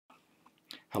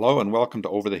Hello and welcome to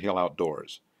Over the Hill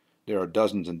Outdoors. There are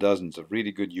dozens and dozens of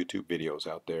really good YouTube videos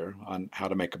out there on how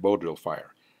to make a bow drill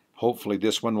fire. Hopefully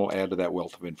this one will add to that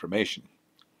wealth of information.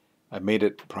 I've made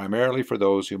it primarily for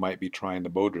those who might be trying the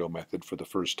bow drill method for the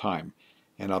first time,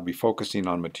 and I'll be focusing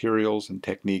on materials and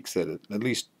techniques that, at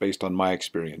least based on my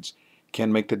experience,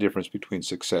 can make the difference between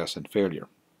success and failure.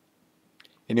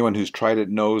 Anyone who's tried it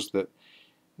knows that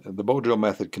the bow drill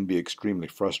method can be extremely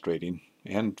frustrating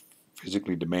and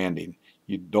physically demanding.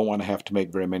 You don't want to have to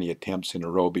make very many attempts in a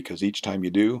row because each time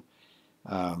you do,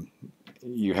 um,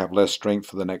 you have less strength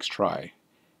for the next try,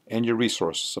 and your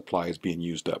resource supply is being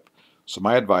used up. So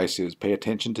my advice is pay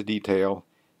attention to detail,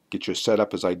 get your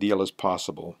setup as ideal as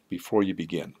possible before you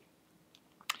begin.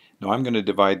 Now I'm going to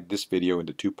divide this video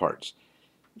into two parts.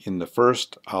 In the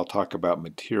first, I'll talk about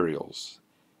materials,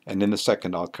 and in the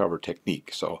second, I'll cover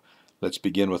technique. So let's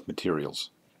begin with materials.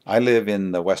 I live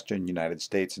in the western United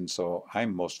States, and so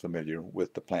I'm most familiar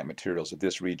with the plant materials of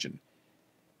this region.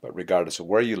 But regardless of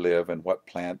where you live and what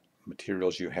plant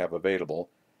materials you have available,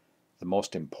 the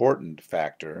most important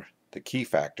factor, the key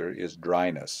factor, is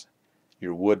dryness.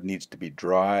 Your wood needs to be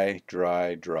dry,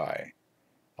 dry, dry.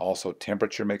 Also,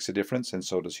 temperature makes a difference, and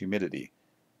so does humidity.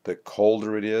 The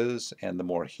colder it is and the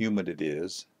more humid it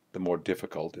is, the more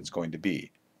difficult it's going to be.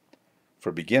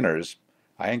 For beginners,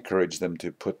 I encourage them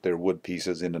to put their wood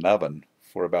pieces in an oven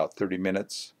for about 30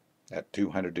 minutes at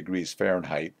 200 degrees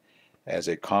Fahrenheit as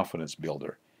a confidence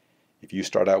builder. If you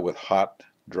start out with hot,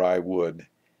 dry wood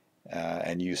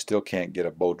and you still can't get a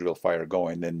bow drill fire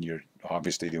going, then you're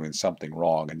obviously doing something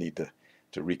wrong and need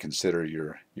to reconsider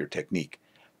your technique.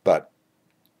 But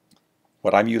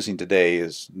what I'm using today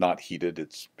is not heated.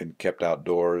 It's been kept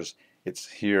outdoors. It's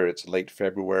here, it's late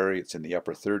February, it's in the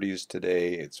upper 30s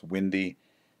today, it's windy.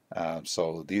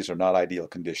 So these are not ideal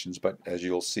conditions, but as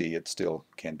you'll see, it still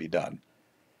can be done.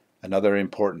 Another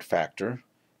important factor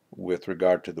with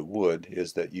regard to the wood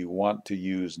is that you want to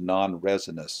use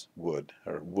non-resinous wood,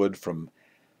 or wood from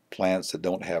plants that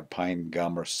don't have pine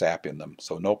gum or sap in them.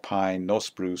 So no pine, no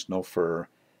spruce, no fir.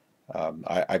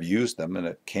 I've used them and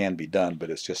it can be done, but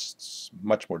it's just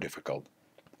much more difficult.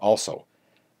 Also,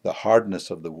 the hardness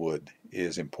of the wood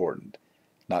is important.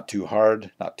 Not too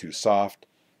hard, not too soft.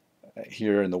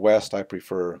 Here in the West, I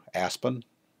prefer aspen,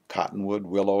 cottonwood,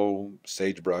 willow,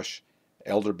 sagebrush,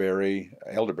 elderberry.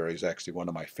 Elderberry is actually one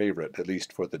of my favorite, at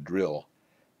least for the drill.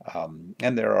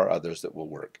 And there are others that will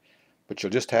work. But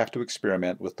you'll just have to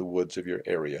experiment with the woods of your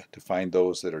area to find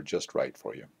those that are just right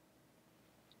for you.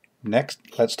 Next,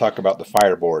 let's talk about the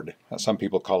fireboard. Some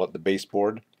people call it the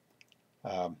baseboard,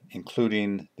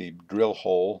 including the drill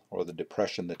hole or the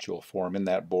depression that you'll form in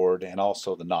that board, and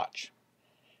also the notch.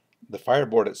 The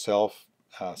fireboard itself,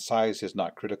 size is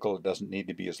not critical. It doesn't need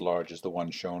to be as large as the one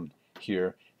shown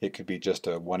here. It could be just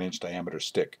a 1-inch diameter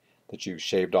stick that you've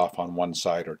shaved off on one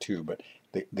side or two. But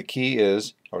the key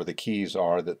is, or the keys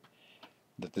are, that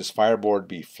this fireboard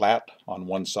be flat on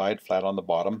one side, flat on the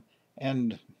bottom,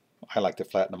 and I like to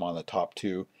flatten them on the top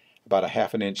too, about a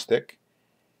 1/2 inch thick,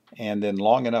 and then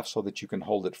long enough so that you can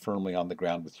hold it firmly on the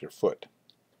ground with your foot.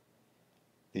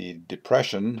 The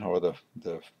depression, or the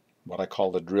what I call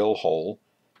the drill hole,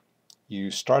 you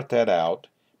start that out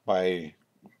by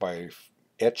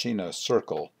etching a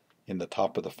circle in the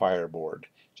top of the fireboard,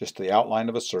 just the outline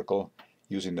of a circle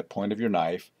using the point of your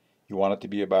knife. You want it to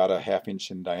be about a 1/2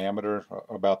 inch in diameter,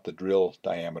 about the drill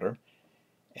diameter,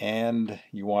 and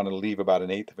you want to leave about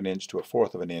 1/8 of an inch to a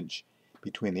 1/4 of an inch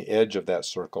between the edge of that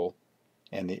circle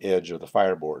and the edge of the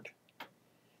fireboard.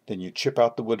 Then you chip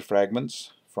out the wood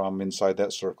fragments from inside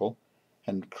that circle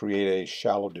and create a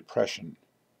shallow depression.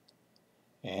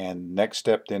 And next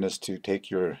step then is to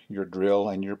take your drill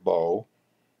and your bow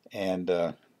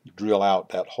and drill out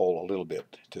that hole a little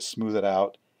bit to smooth it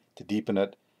out, to deepen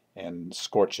it, and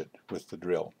scorch it with the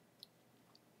drill.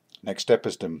 Next step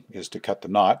is to cut the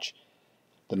notch.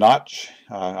 The notch,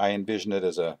 I envision it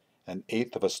as an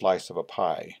 1/8 of a slice of a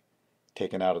pie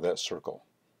taken out of that circle.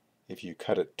 If you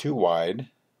cut it too wide,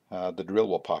 the drill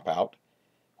will pop out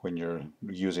when you're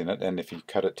using it, and if you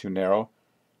cut it too narrow,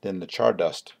 then the char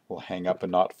dust will hang up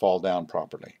and not fall down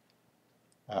properly.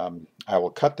 I will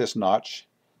cut this notch,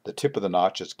 the tip of the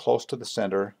notch, as close to the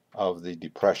center of the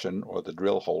depression or the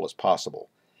drill hole as possible,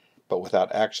 but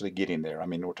without actually getting there. I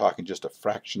mean, we're talking just a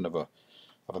fraction of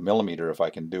a millimeter, if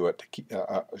I can do it, to keep,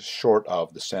 short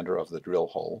of the center of the drill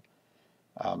hole.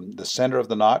 The center of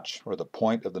the notch, or the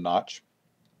point of the notch,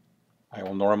 I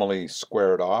will normally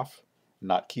square it off,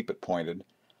 not keep it pointed.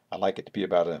 I like it to be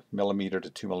about 1 millimeter to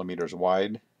 2 millimeters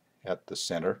wide at the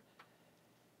center.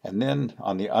 And then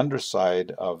on the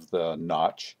underside of the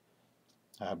notch,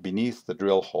 beneath the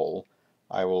drill hole,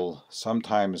 I will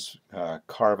sometimes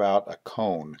carve out a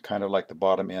cone, kind of like the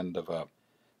bottom end of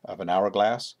an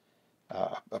hourglass,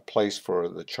 a place for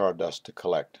the char dust to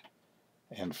collect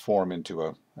and form into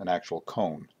an actual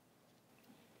cone.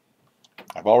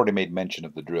 I've already made mention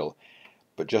of the drill,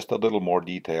 but just a little more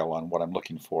detail on what I'm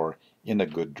looking for in a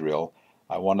good drill.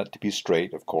 I want it to be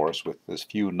straight, of course, with as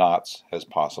few knots as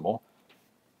possible.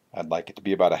 I'd like it to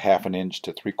be about a ½ an inch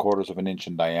to 3/4 of an inch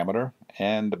in diameter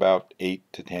and about 8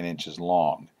 to 10 inches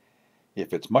long.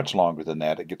 If it's much longer than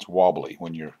that, it gets wobbly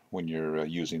when you're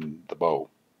using the bow.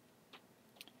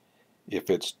 If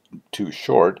it's too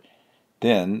short,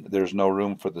 then there's no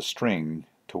room for the string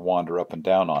to wander up and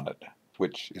down on it,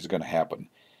 which is going to happen.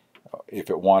 If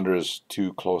it wanders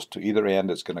too close to either end,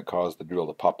 it's going to cause the drill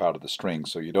to pop out of the string,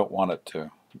 so you don't want it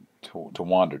to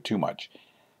wander too much.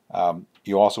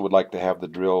 You also would like to have the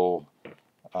drill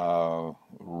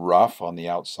rough on the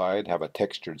outside, have a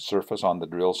textured surface on the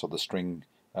drill so the string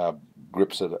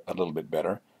grips it a little bit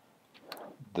better.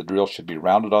 The drill should be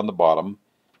rounded on the bottom,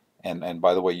 and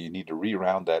by the way, you need to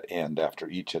re-round that end after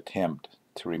each attempt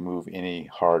to remove any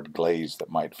hard glaze that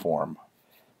might form.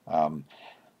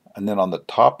 And then on the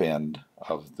top end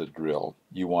of the drill,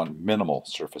 you want minimal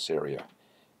surface area.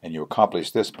 And you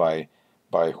accomplish this by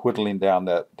whittling down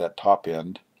that top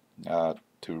end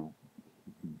to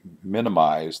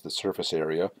minimize the surface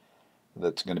area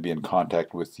that's going to be in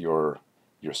contact with your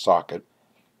socket,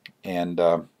 and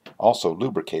also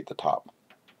lubricate the top.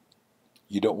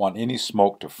 You don't want any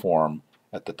smoke to form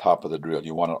at the top of the drill.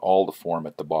 You want it all to form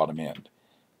at the bottom end.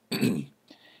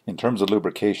 In terms of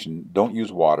lubrication, don't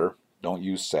use water, don't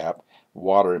use sap.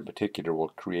 Water in particular will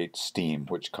create steam,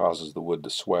 which causes the wood to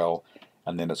swell,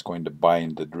 and then it's going to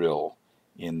bind the drill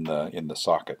in the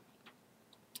socket.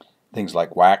 Things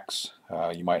like wax,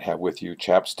 you might have with you,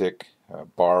 chapstick,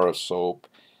 bar of soap,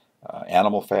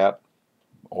 animal fat,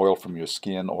 oil from your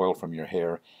skin, oil from your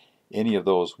hair. Any of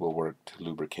those will work to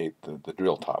lubricate the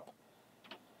drill top.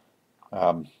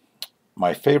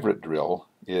 My favorite drill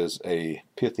is a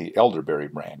pithy elderberry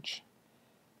branch.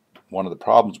 One of the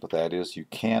problems with that is you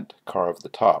can't carve the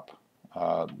top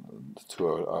to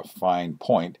a fine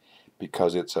point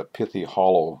because it's a pithy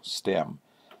hollow stem.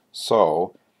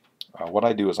 So what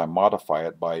I do is I modify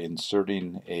it by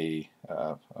inserting a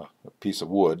piece of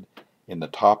wood in the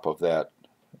top of that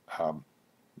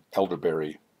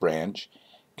elderberry branch,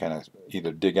 kind of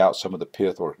either dig out some of the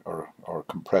pith or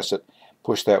compress it,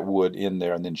 push that wood in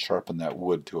there, and then sharpen that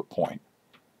wood to a point.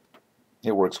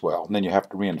 It works well. And then you have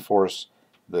to reinforce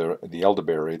the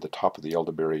elderberry, the top of the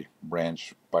elderberry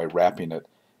branch, by wrapping it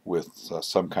with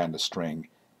some kind of string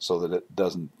so that it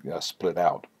doesn't split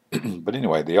out. But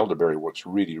anyway, the elderberry works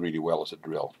really, really well as a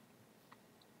drill.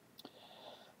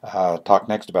 Talk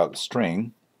next about the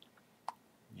string.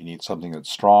 You need something that's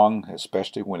strong,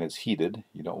 especially when it's heated.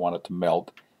 You don't want it to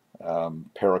melt.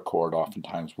 Paracord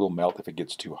oftentimes will melt if it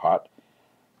gets too hot.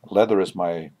 Leather is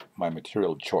my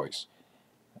material of choice.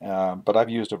 But I've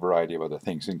used a variety of other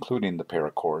things, including the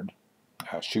paracord,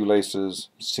 shoelaces,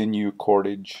 sinew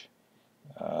cordage,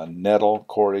 nettle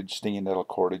cordage, stinging nettle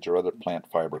cordage, or other plant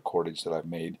fiber cordage that I've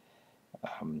made.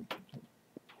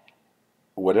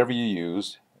 Whatever you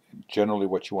use, generally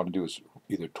what you want to do is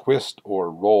either twist or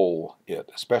roll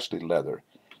it, especially leather,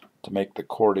 to make the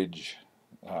cordage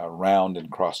round in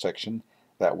cross-section.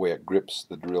 That way it grips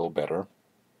the drill better.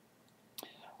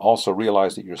 Also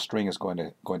realize that your string is going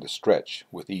to stretch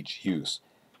with each use,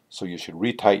 so you should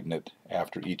retighten it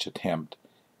after each attempt,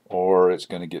 or it's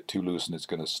going to get too loose and it's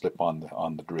going to slip on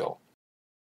the drill.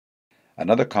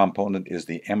 Another component is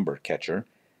the ember catcher.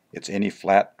 It's any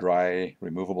flat, dry,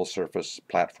 removable surface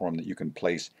platform that you can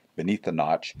place beneath the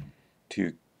notch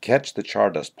to catch the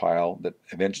char dust pile that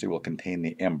eventually will contain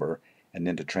the ember, and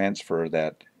then to transfer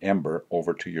that ember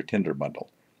over to your tinder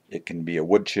bundle. It can be a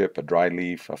wood chip, a dry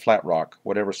leaf, a flat rock,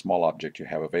 whatever small object you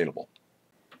have available.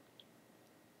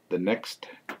 The next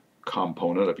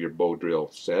component of your bow drill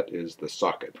set is the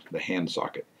socket, the hand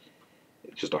socket.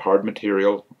 It's just a hard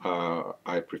material.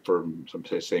 I prefer, some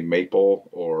say maple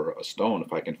or a stone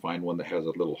if I can find one that has a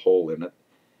little hole in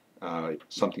it.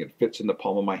 Something that fits in the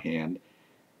palm of my hand.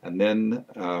 And then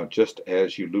just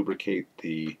as you lubricate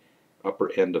the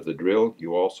upper end of the drill,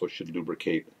 you also should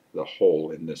lubricate the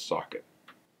hole in this socket.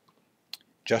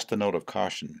 Just a note of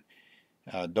caution,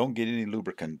 don't get any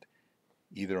lubricant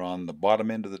either on the bottom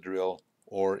end of the drill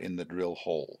or in the drill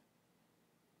hole.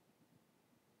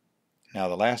 Now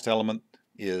the last element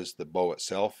is the bow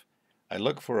itself. I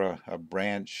look for a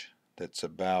branch that's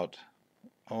about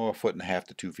 1.5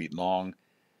 to 2 feet long,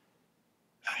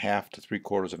 1/2 to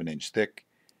 3/4 of an inch thick,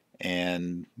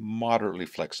 and moderately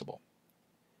flexible.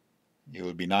 It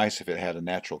would be nice if it had a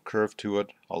natural curve to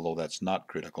it, although that's not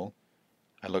critical.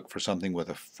 I look for something with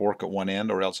a fork at one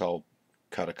end, or else I'll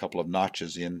cut a couple of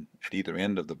notches in at either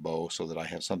end of the bow so that I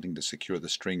have something to secure the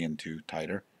string into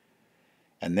tighter.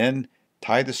 And then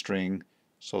tie the string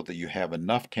so that you have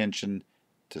enough tension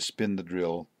to spin the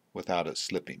drill without it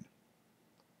slipping.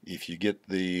 If you get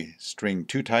the string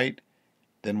too tight,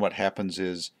 then what happens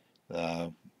is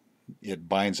it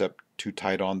binds up too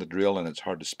tight on the drill and it's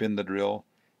hard to spin the drill,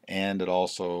 and it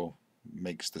also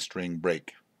makes the string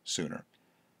break sooner.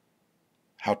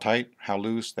 How tight, how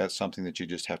loose, that's something that you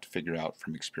just have to figure out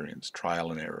from experience,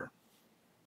 trial and error.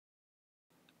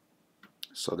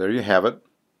 So there you have it,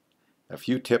 a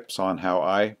few tips on how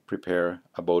I prepare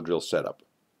a bow drill setup.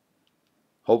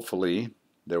 Hopefully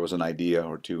there was an idea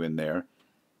or two in there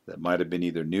that might have been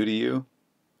either new to you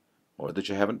or that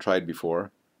you haven't tried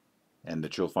before, and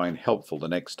that you'll find helpful the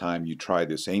next time you try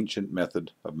this ancient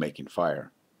method of making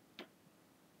fire.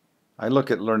 I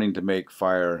look at learning to make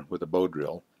fire with a bow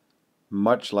drill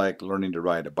much like learning to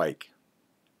ride a bike.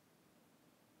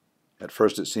 At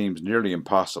first it seems nearly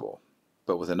impossible,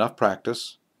 but with enough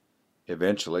practice,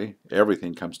 eventually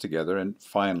everything comes together and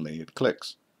finally it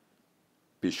clicks.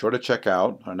 Be sure to check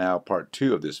out now part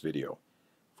 2 of this video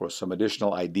for some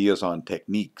additional ideas on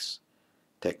techniques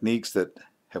that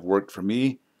have worked for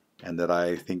me and that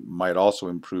I think might also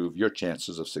improve your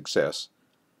chances of success.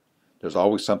 There's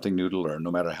always something new to learn,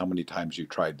 no matter how many times you've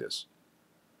tried this.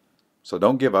 So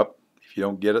don't give up. If you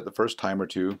don't get it the first time or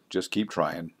two, just keep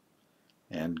trying,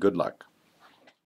 and good luck.